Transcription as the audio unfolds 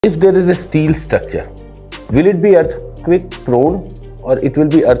If there is a steel structure, will it be earthquake prone, or it will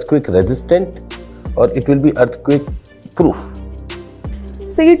be earthquake resistant, or it will be earthquake proof?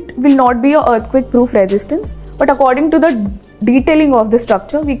 So it will not be a earthquake proof resistance, but according to the detailing of the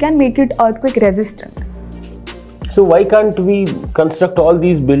structure, we can make it earthquake resistant. So why can't we construct all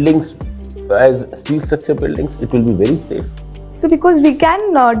these buildings as steel structure buildings? It will be very safe. So because we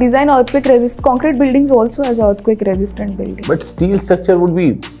can design earthquake resistant concrete buildings also as earthquake resistant building. But steel structure would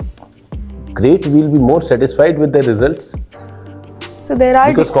be great. We will be more satisfied with the results. So there are,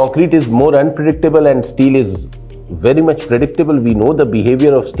 because concrete is more unpredictable and steel is very much predictable. We know the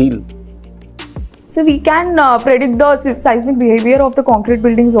behavior of steel. So we can predict the seismic behavior of the concrete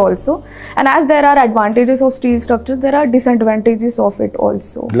buildings also. And as there are advantages of steel structures, there are disadvantages of it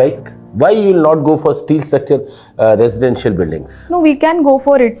also. Like, why you will not go for steel structure residential buildings? No, we can go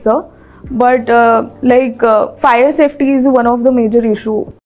for it, sir. But fire safety is one of the major issue.